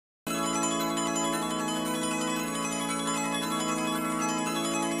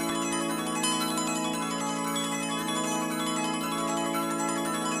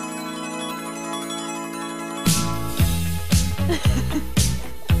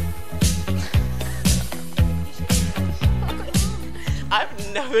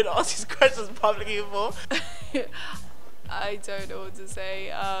never been asked these questions publicly before. I don't know what to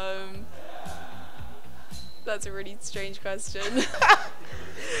say. That's a really strange question.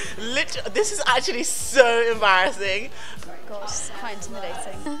 Literally, this is actually so embarrassing. Gosh, quite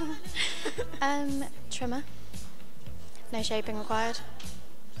intimidating. Trimmer. No shaping required.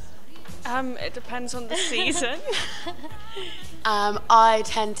 It depends on the season. I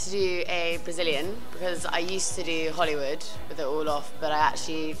tend to do a Brazilian because I used to do Hollywood with it all off, but I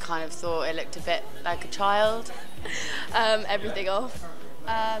actually kind of thought it looked a bit like a child. Everything off.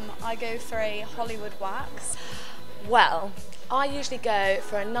 I go for a Hollywood wax. Well, I usually go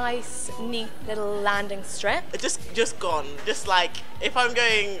for a nice, neat little landing strip. Just gone. Just like, if I'm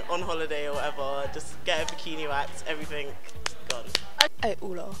going on holiday or whatever, just get a bikini wax, everything gone. Oh,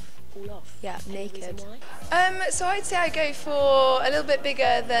 all off. All off. Yeah, Any naked. reason why? So I'd say I go for a little bit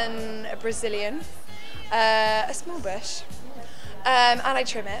bigger than a Brazilian, a small bush, and I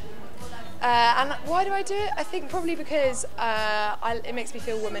trim it. And why do I do it? I think probably because it makes me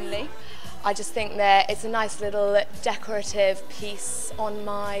feel womanly. I just think that it's a nice little decorative piece on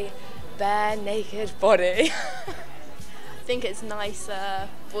my bare naked body. I think it's nicer,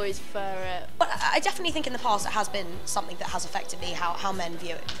 boys prefer it. But I definitely think in the past it has been something that has affected me, how men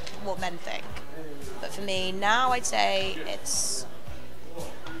view it, what men think. But for me, now I'd say it's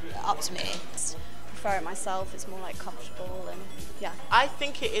up to me. Prefer it myself, it's more like comfortable and yeah. I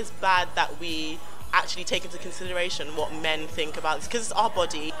think it is bad that we actually take into consideration what men think about this, because it's our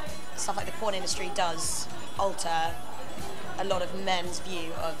body. Stuff like the porn industry does alter a lot of men's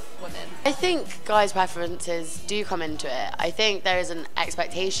view of women. I think guys' preferences do come into it. I think there is an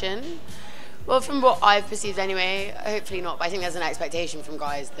expectation, well, from what I've perceived anyway, hopefully not, but I think there's an expectation from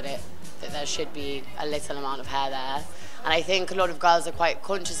guys that there should be a little amount of hair there. And I think a lot of girls are quite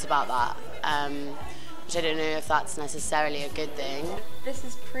conscious about that, which I don't know if that's necessarily a good thing. This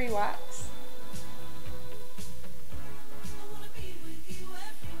is pre-wax.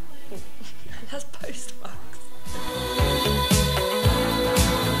 That's post-wax.